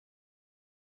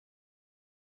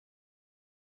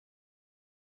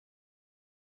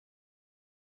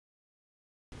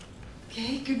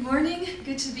Okay, good morning,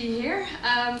 good to be here.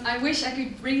 I wish I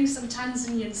could bring some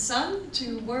Tanzanian sun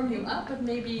to warm you up, but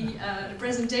maybe the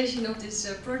presentation of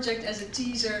this project as a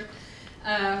teaser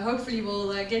hopefully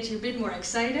will get you a bit more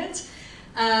excited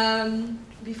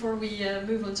before we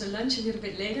move on to lunch a little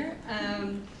bit later.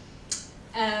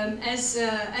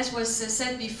 As was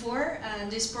said before,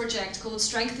 this project called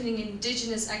Strengthening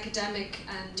Indigenous Academic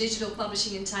and Digital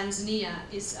Publishing in Tanzania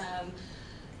is a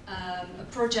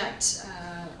project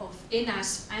of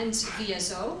INASP and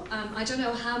VSO. I don't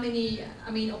know how many,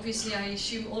 I mean obviously I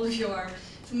assume all of you are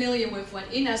familiar with what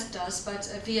INASP does, but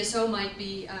VSO might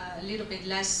be a little bit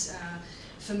less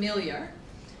familiar.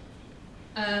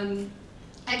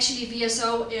 Actually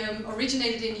VSO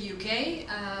originated in the UK.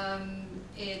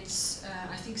 It's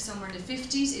I think somewhere in the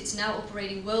 50s. It's now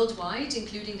operating worldwide,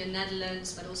 including the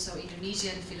Netherlands, but also Indonesia,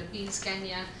 the Philippines,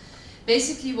 Kenya.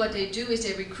 Basically what they do is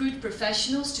they recruit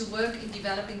professionals to work in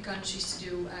developing countries to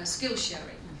do skill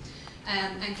sharing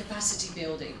and capacity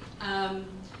building.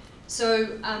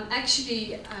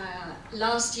 Actually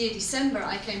last year, December,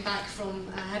 I came back from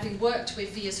having worked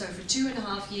with VSO for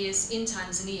 2.5 years in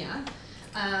Tanzania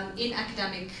in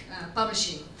academic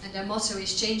publishing, and their motto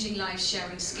is changing lives,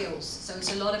 sharing skills. So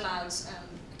it's a lot about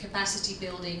capacity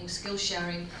building, skill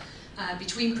sharing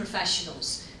between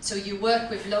professionals. So you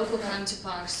work with local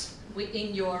counterparts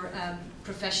within your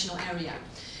professional area.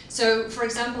 So, for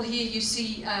example, here you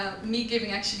see me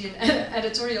giving actually an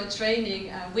editorial training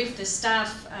with the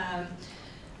staff.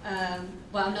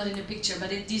 Well, I'm not in the picture, but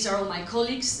these are all my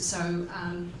colleagues. So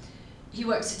he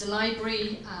works at the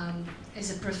library,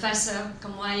 is a professor,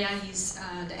 Kamwaya. He's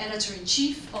the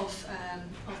editor-in-chief of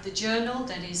the journal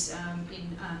that is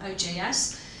in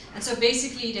OJS. And so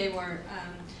basically they were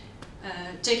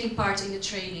taking part in the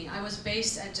training. I was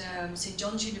based at St.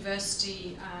 John's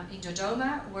University in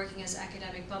Dodoma, working as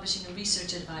academic publishing and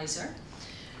research advisor.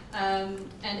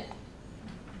 And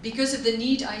because of the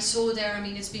need I saw there, I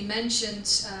mean, it's been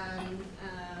mentioned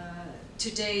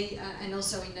today and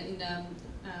also in the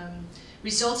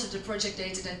results of the project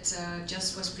data that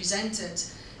just was presented.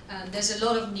 There's a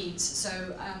lot of needs. So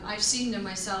I've seen them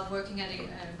myself working at a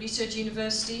research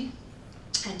university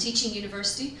and teaching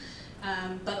university.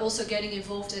 But also getting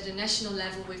involved at a national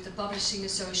level with the Publishing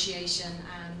Association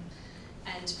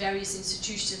and various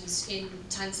institutions in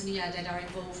Tanzania that are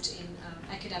involved in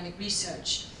academic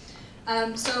research.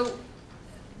 So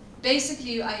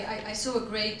basically I saw a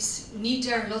great need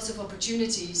there and lots of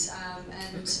opportunities,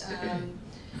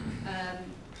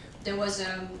 there was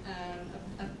a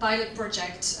pilot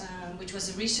project which was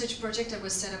a research project that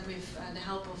was set up with the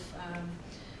help of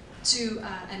two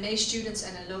MA students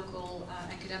and a local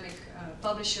academic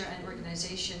publisher and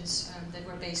organizations that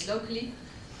were based locally.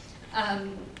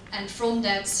 And from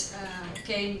that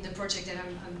came the project that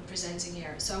I'm presenting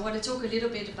here. So I want to talk a little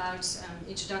bit about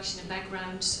introduction and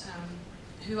background,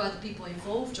 who are the people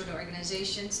involved or the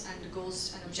organizations, and the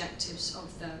goals and objectives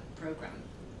of the program.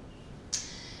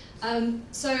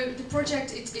 So the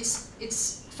project, it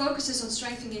focuses on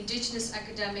strengthening indigenous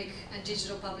academic and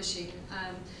digital publishing.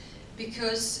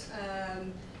 Because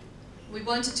we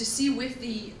wanted to see with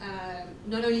the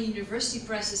not only university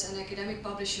presses and academic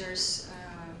publishers,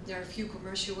 there are a few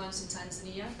commercial ones in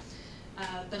Tanzania,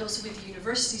 but also with the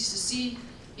universities to see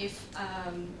if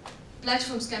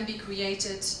platforms can be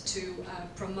created to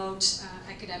promote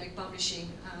academic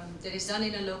publishing that is done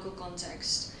in a local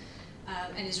context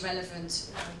and is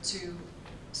relevant to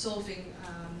solving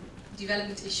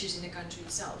development issues in the country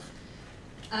itself.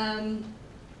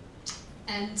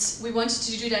 And we wanted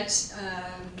to do that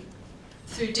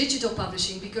through digital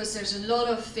publishing because there's a lot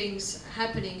of things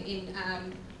happening in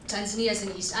Tanzania as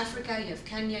in East Africa. You have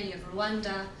Kenya, you have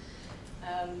Rwanda,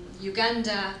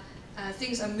 Uganda.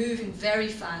 Things are moving very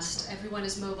fast. Everyone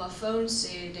has mobile phones,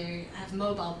 they have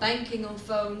mobile banking on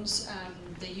phones,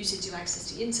 they use it to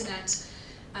access the internet.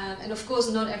 And of course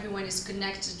not everyone is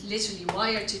connected, literally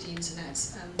wired to the internet.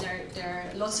 There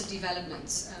are lots of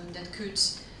developments that could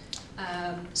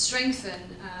strengthen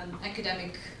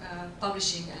academic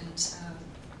publishing and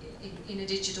in a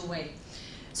digital way.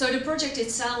 So the project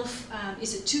itself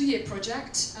is a 2-year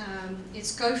project.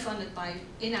 It's co-funded by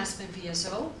INASP and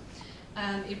VSO.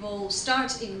 It will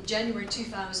start in January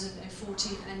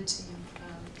 2014 and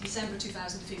in December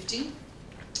 2015.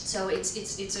 So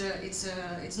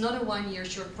it's not a 1-year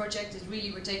short project. It's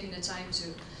really, we're taking the time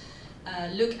to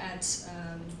look at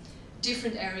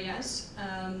different areas.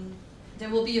 There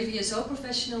will be a VSO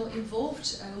professional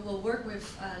involved who will work with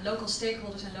local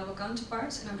stakeholders and local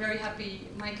counterparts. And I'm very happy,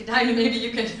 Mike Dine, maybe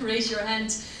you can raise your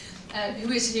hand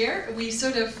who is here. We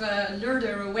sort of lured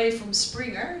her away from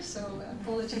Springer, so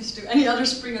apologies to any other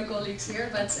Springer colleagues here,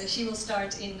 but she will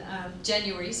start in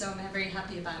January, so I'm very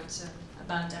happy about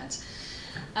that.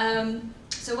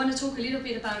 So I want to talk a little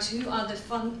bit about who are the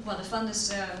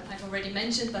funders I've already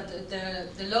mentioned, but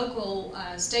the local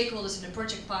stakeholders and the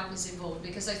project partners involved,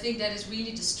 because I think that is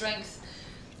really the strength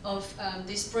of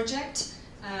this project.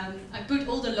 I put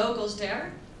all the locals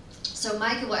there. So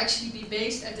Michael will actually be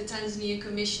based at the Tanzanian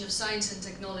Commission of Science and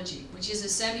Technology, which is a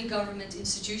semi-government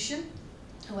institution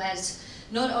who has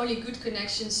not only good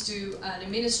connections to the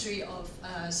Ministry of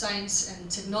Science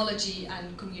and Technology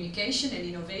and Communication and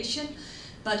Innovation,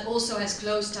 but also has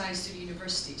close ties to the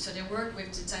university. So they work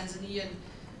with the Tanzanian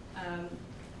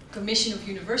Commission of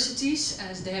Universities,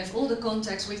 as they have all the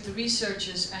contacts with the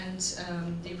researchers and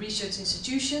the research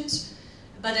institutions,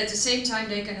 but at the same time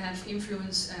they can have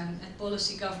influence at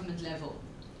policy government level.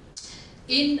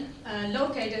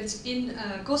 Located in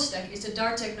Kostek is the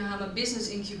Dar Teknohama Business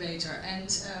Incubator,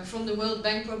 and from the World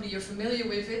Bank, probably you're familiar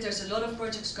with it. There's a lot of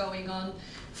projects going on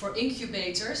for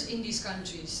incubators in these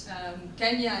countries.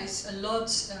 Kenya is a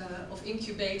lot of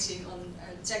incubating on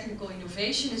technical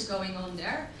innovation is going on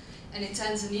there, and in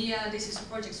Tanzania this is a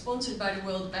project sponsored by the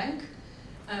World Bank.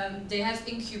 They have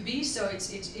IncuB, so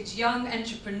it's young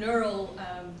entrepreneurial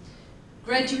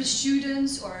graduate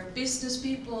students or business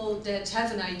people that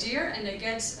have an idea, and they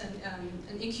get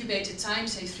an incubated time,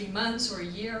 say 3 months or a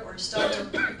year, or a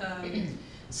startup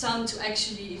sum to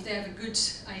actually, if they have a good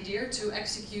idea, to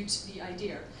execute the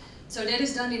idea. So that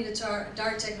is done in the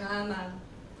Dar Teknohama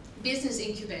Business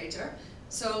Incubator.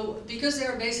 So because they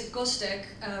are based at Kostek,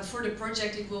 for the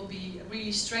project it will be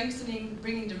really strengthening,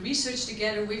 bringing the research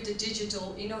together with the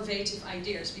digital innovative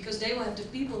ideas, because they will have the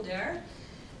people there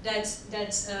that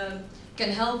can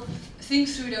help think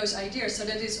through those ideas, so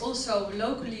that it's also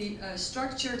locally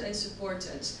structured and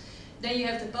supported. Then you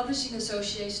have the Publishing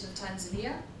Association of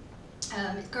Tanzania.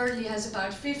 It currently has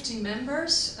about 15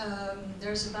 members.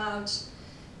 There's about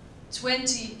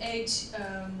 28,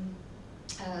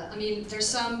 I mean, there's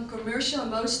some commercial,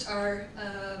 most are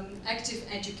active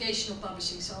educational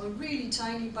publishing. So a really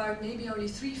tiny part, maybe only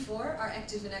 3-4 are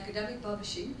active in academic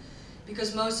publishing,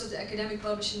 because most of the academic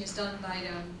publishing is done by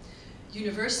the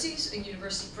universities and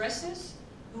university presses,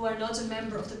 who are not a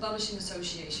member of the Publishing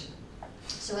Association.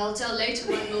 So I'll tell later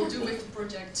what we'll do with the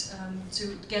project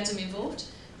to get them involved.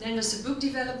 Then there's the Book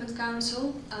Development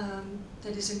Council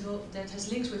that is involved, that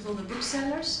has links with all the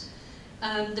booksellers.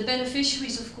 The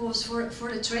beneficiaries, of course, for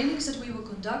the trainings that we will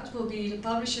conduct will be the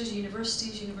publishers,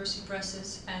 universities, university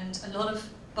presses, and a lot of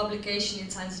publication in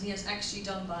Tanzania is actually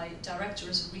done by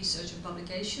directors of research and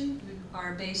publication who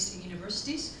are based in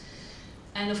universities,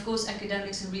 and of course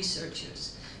academics and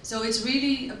researchers. So it's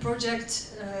really a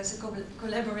project, it's a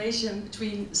collaboration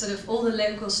between sort of all the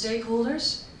local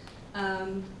stakeholders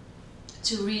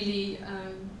to really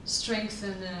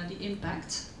strengthen the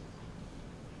impact.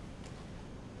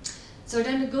 So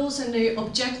then the goals and the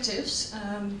objectives.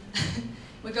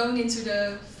 We're going into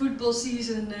the football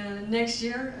season next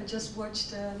year. I just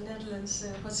watched Netherlands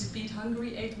beat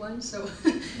Hungary 8-1, so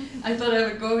I thought I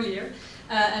would go here.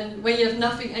 And when you have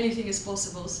nothing, anything is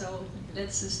possible, so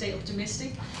let's stay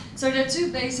optimistic. So there are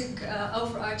two basic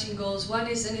overarching goals. One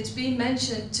is, and it's been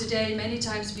mentioned today many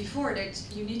times before, that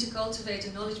you need to cultivate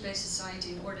a knowledge-based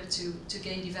society in order to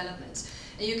gain development.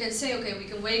 And you can say, okay, we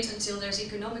can wait until there's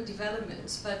economic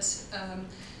development, but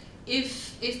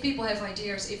if people have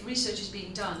ideas, if research is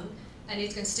being done, and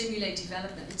it can stimulate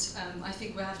development, I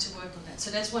think we have to work on that. So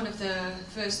that's one of the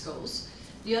first goals.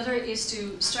 The other is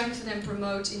to strengthen and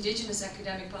promote indigenous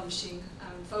academic publishing,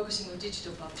 focusing on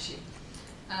digital publishing,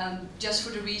 just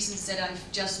for the reasons that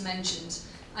I've just mentioned.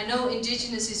 I know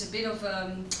indigenous is a bit of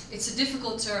it's a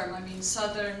difficult term. I mean,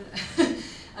 southern,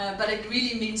 but it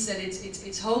really means that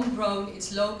it's homegrown,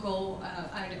 it's local,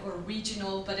 or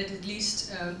regional, but at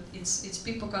least it's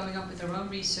people coming up with their own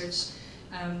research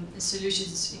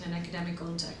solutions in an academic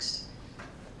context.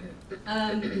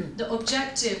 The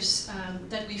objectives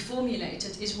that we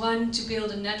formulated is, one, to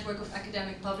build a network of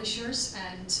academic publishers,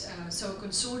 and so a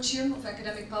consortium of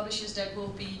academic publishers that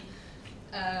will be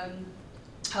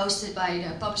hosted by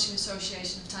the Publishing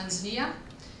Association of Tanzania,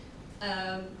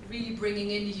 really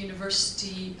bringing in the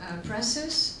university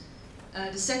presses.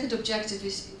 The second objective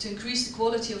is to increase the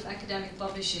quality of academic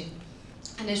publishing,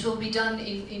 and this will be done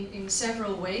in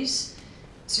several ways,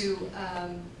 through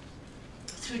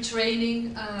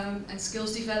training and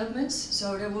skills developments.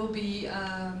 So there will be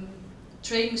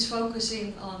trainings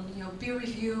focusing on peer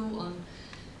review,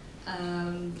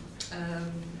 on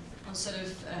sort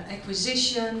of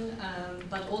acquisition,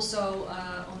 but also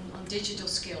on digital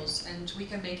skills. And we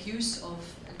can make use of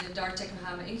the Dark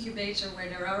Teknohama incubator where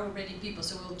there are already people.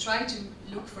 So we'll try to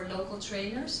look for local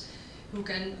trainers who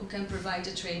can provide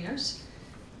the trainers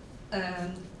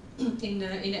in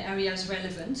the areas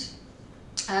relevant.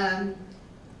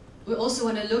 We also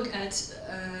want to look at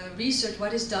research,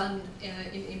 what is done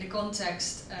in the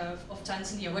context of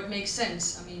Tanzania, what makes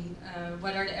sense. I mean,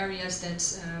 what are the areas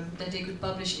that they could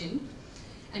publish in.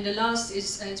 And the last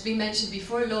is, it's been mentioned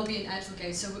before, lobby and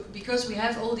advocate. So because we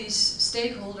have all these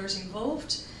stakeholders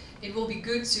involved, it will be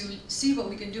good to see what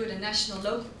we can do at a national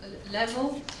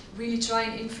level, really try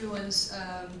and influence,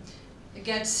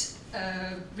 get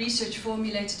research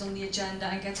formulated on the agenda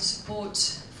and get the support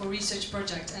for research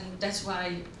project. And that's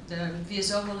why the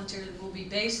VSO volunteer will be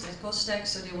based at COSTEC,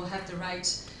 so they will have the right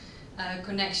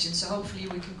connection. So hopefully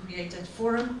we can create that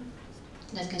forum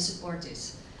that can support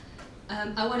this.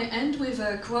 I want to end with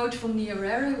a quote from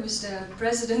Nyerere, who was the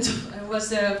president was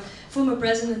the former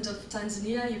president of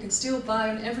Tanzania. You can still buy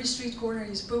on every street corner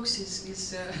his books,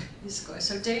 his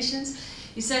quotations.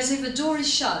 He says, "If a door is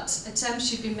shut, attempts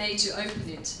should be made to open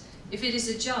it. If it is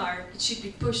ajar, it should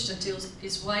be pushed until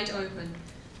it's wide open.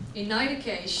 In neither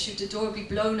case should the door be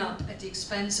blown up at the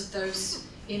expense of those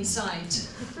inside."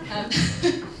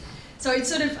 So it's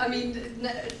sort of, I mean,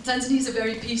 Tanzania is a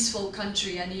very peaceful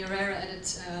country, and Nyerere added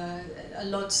a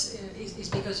lot is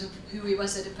because of who he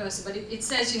was as a person. But it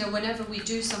says, you know, whenever we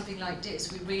do something like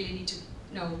this, we really need to,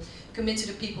 you know, commit to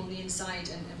the people on the inside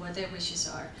and what their wishes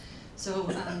are. So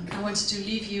I wanted to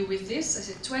leave you with this. I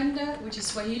said Twende, which is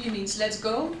Swahili means let's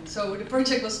go. So the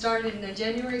project was started in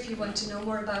January. If you want to know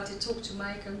more about it, talk to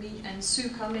Mike or me and Sue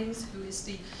Cummings, who is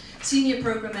the senior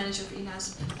program manager of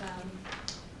INASP,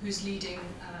 who's leading,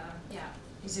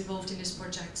 is involved in this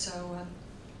project. So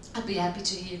I'd be happy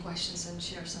to hear questions and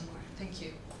share some more. Thank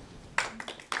you.